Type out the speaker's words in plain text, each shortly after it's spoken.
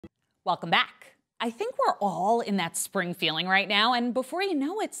Welcome back. I think we're all in that spring feeling right now, and before you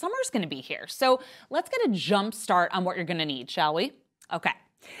know it, summer's gonna be here. So let's get a jump start on what you're gonna need, shall we? Okay.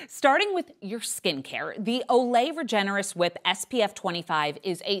 Starting with your skincare, the Olay Regenerist Whip SPF 25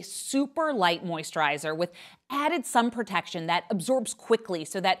 is a super light moisturizer with added sun protection that absorbs quickly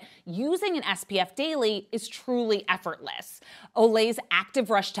so that using an SPF daily is truly effortless. Olay's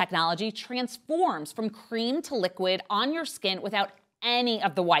Active Rush technology transforms from cream to liquid on your skin without any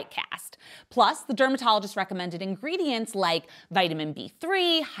of the white cast. Plus, the dermatologist recommended ingredients like vitamin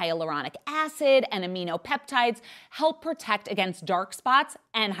B3, hyaluronic acid, and aminopeptides help protect against dark spots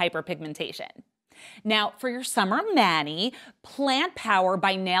and hyperpigmentation. Now, for your summer mani, Plant Power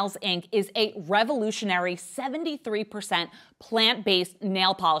by Nails Inc. is a revolutionary 73% plant-based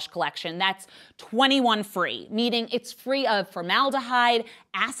nail polish collection that's 21 free, meaning it's free of formaldehyde,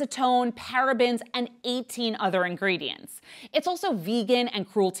 acetone, parabens, and 18 other ingredients. It's also vegan and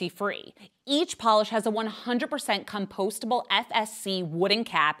cruelty-free. Each polish has a 100% compostable FSC wooden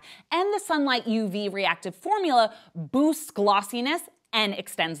cap, and the Sunlight UV reactive formula boosts glossiness and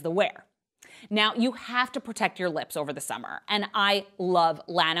extends the wear. Now, you have to protect your lips over the summer, and I love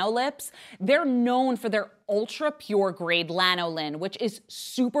Lanolips. They're known for their ultra pure grade lanolin, which is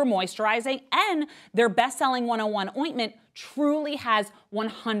super moisturizing, and their best-selling 101 ointment truly has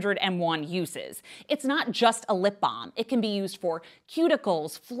 101 uses. It's not just a lip balm. It can be used for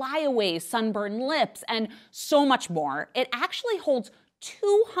cuticles, flyaways, sunburned lips, and so much more. It actually holds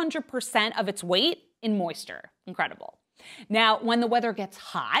 200% of its weight in moisture. Incredible. Now, when the weather gets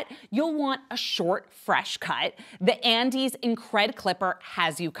hot, you'll want a short, fresh cut. The Andes Incred Clipper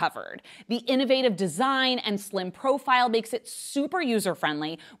has you covered. The innovative design and slim profile makes it super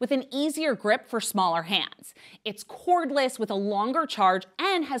user-friendly with an easier grip for smaller hands. It's cordless with a longer charge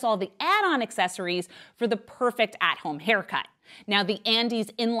and has all the add-on accessories for the perfect at-home haircut. Now, the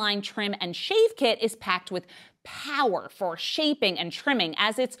Andes Inline Trim and Shave Kit is packed with power for shaping and trimming,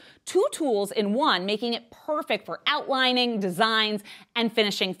 as it's two tools in one, making it perfect for outlining, designs, and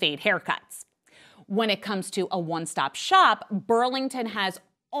finishing fade haircuts. When it comes to a one-stop shop, Burlington has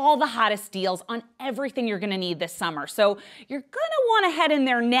all the hottest deals on everything you're gonna need this summer. So you're gonna wanna head in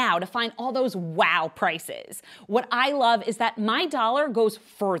there now to find all those wow prices. What I love is that my dollar goes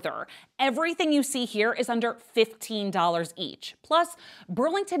further. Everything you see here is under $15 each. Plus,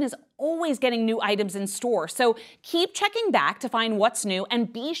 Burlington is always getting new items in store, so keep checking back to find what's new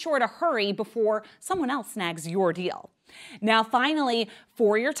and be sure to hurry before someone else snags your deal. Now, finally,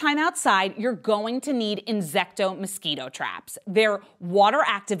 for your time outside, you're going to need Insecto mosquito traps. They're water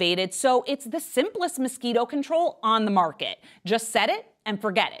activated, so it's the simplest mosquito control on the market. Just set it and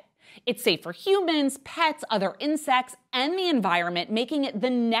forget it. It's safe for humans, pets, other insects, and the environment, making it the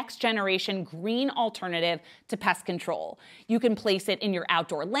next generation green alternative to pest control. You can place it in your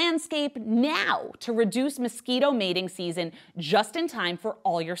outdoor landscape now to reduce mosquito mating season just in time for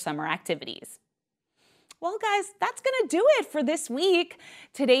all your summer activities. Well, guys, that's gonna do it for this week.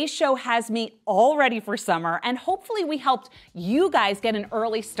 Today's show has me all ready for summer, and hopefully we helped you guys get an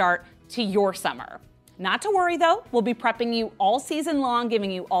early start to your summer. Not to worry though, we'll be prepping you all season long,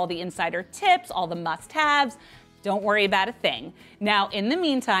 giving you all the insider tips, all the must-haves. Don't worry about a thing. Now, in the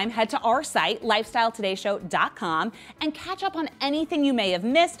meantime, head to our site, lifestyletodayShow.com, and catch up on anything you may have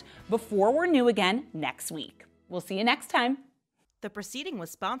missed before we're new again next week. We'll see you next time. The proceeding was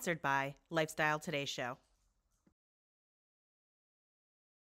sponsored by Lifestyle Today Show.